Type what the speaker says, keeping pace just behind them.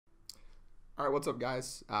All right, what's up,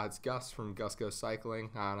 guys? It's Gus from Gus Goes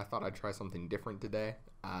Cycling, and I thought I'd try something different today.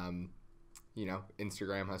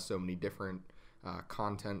 Instagram has so many different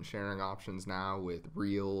content sharing options now with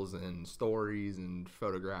reels and stories and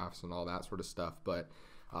photographs and all that sort of stuff, but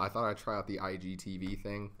I thought I'd try out the IGTV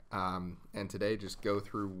thing, and today just go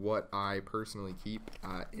through what I personally keep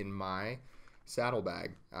in my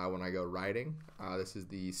saddlebag when I go riding. This is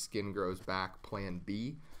the SkinGrowsBack Plan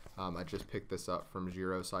B. I just picked this up from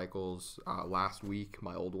Giro Cycles last week.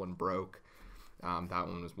 My old one broke. That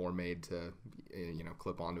one was more made to,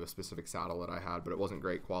 clip onto a specific saddle that I had, but it wasn't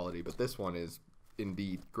great quality. But this one is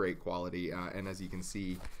indeed great quality, and as you can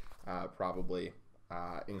see, probably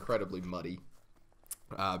incredibly muddy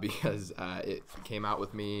because it came out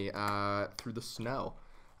with me through the snow,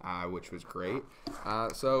 which was great.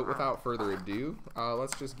 So without further ado,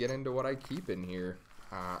 let's just get into what I keep in here.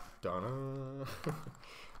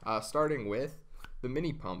 Starting with the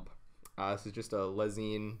mini pump. This is just a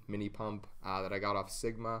Lezine mini pump that I got off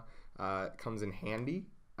Sigma. It comes in handy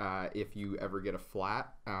if you ever get a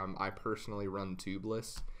flat. I personally run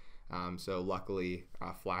tubeless, so luckily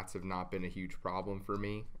flats have not been a huge problem for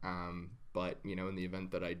me. But in the event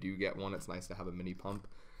that I do get one, it's nice to have a mini pump.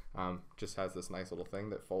 Just has this nice little thing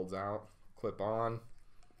that folds out, clip on,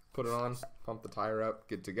 put it on, pump the tire up,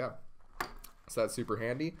 good to go. So that's super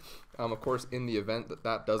handy. Of course, in the event that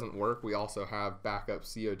that doesn't work, we also have backup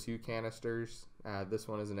CO2 canisters. This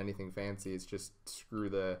one isn't anything fancy. It's just screw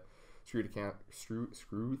the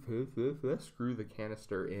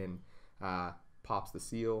canister in, pops the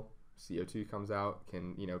seal. CO2 comes out.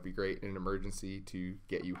 Can be great in an emergency to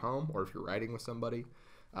get you home, or if you're riding with somebody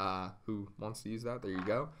who wants to use that. There you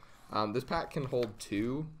go. This pack can hold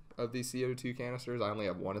 2 of these CO2 canisters. I only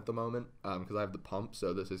have 1 at the moment because I have the pump,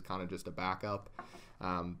 so this is kind of just a backup,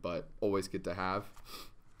 but always good to have.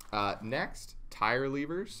 Next, tire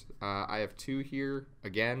levers. I have 2 here.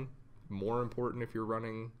 Again, more important if you're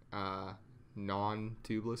running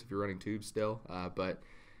non-tubeless, if you're running tubes still, but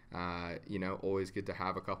always good to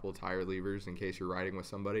have a couple of tire levers in case you're riding with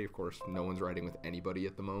somebody. Of course, no one's riding with anybody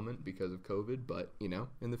at the moment because of COVID, but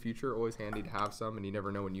in the future, always handy to have some, and you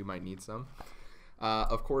never know when you might need some.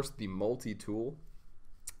 Of course, the multi-tool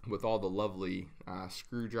with all the lovely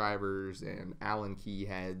screwdrivers and Allen key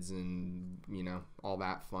heads and, all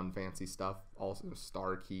that fun, fancy stuff. Also,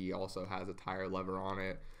 Star Key also has a tire lever on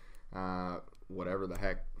it. Whatever the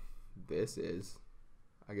heck this is,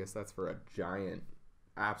 I guess that's for a giant,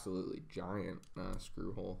 absolutely giant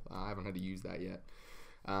screw hole. I haven't had to use that yet.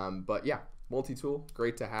 But yeah, multi-tool,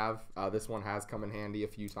 great to have. This one has come in handy a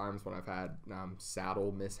few times when I've had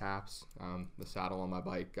saddle mishaps. The saddle on my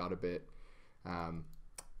bike got a bit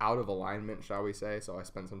out of alignment, shall we say, so I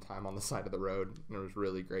spent some time on the side of the road, and it was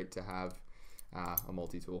really great to have a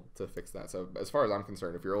multi-tool to fix that. So as far as I'm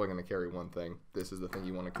concerned, if you're only going to carry one thing, this is the thing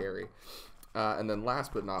you want to carry. And then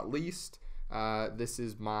last but not least, this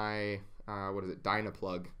is my,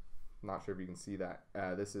 Dynaplug. I'm not sure if you can see that.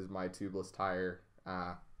 This is my tubeless tire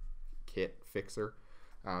kit fixer.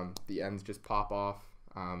 The ends just pop off,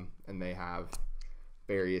 and they have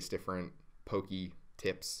various different pokey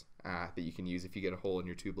tips that you can use if you get a hole in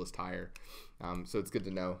your tubeless tire. So it's good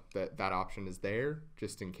to know that that option is there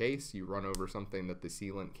just in case you run over something that the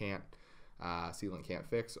sealant can't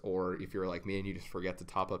fix, or if you're like me and you just forget to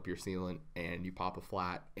top up your sealant and you pop a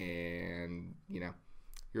flat and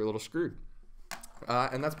you're a little screwed.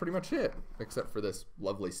 And that's pretty much it, except for this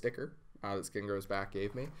lovely sticker that SkinGrowsBack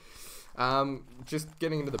gave me. Just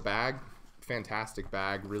getting into the bag, fantastic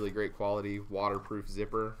bag, really great quality, waterproof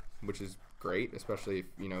zipper, which is great, especially if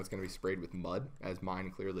it's going to be sprayed with mud, as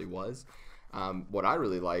mine clearly was. What I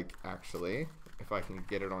really like, actually, if I can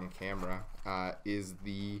get it on camera, is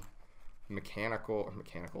the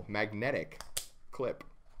magnetic clip.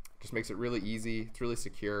 Just makes it really easy. It's really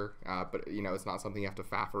secure, but it's not something you have to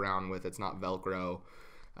faff around with. It's not Velcro,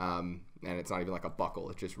 and it's not even like a buckle.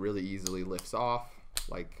 It just really easily lifts off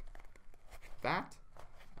like that,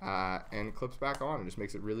 and clips back on. It just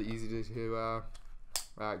makes it really easy to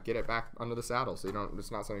get it back under the saddle, so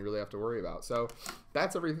it's not something you really have to worry about. So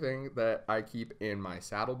that's everything that I keep in my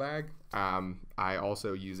saddlebag. I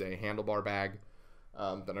also use a handlebar bag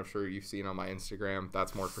that I'm sure you've seen on my Instagram.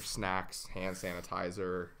 That's more for snacks, hand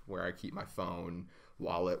sanitizer, where I keep my phone,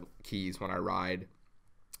 wallet, keys when I ride.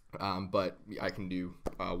 But I can do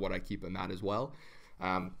what I keep in that as well.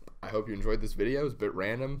 I hope you enjoyed this video. It's a bit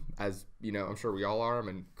random, as I'm sure we all are. I'm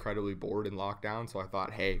incredibly bored in lockdown, so I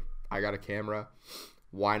thought, hey, I got a camera.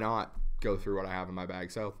 Why not go through what I have in my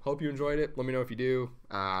bag? So hope you enjoyed it. Let me know if you do.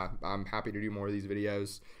 I'm happy to do more of these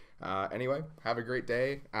videos. Anyway, have a great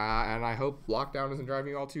day, and I hope lockdown isn't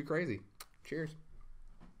driving you all too crazy. Cheers.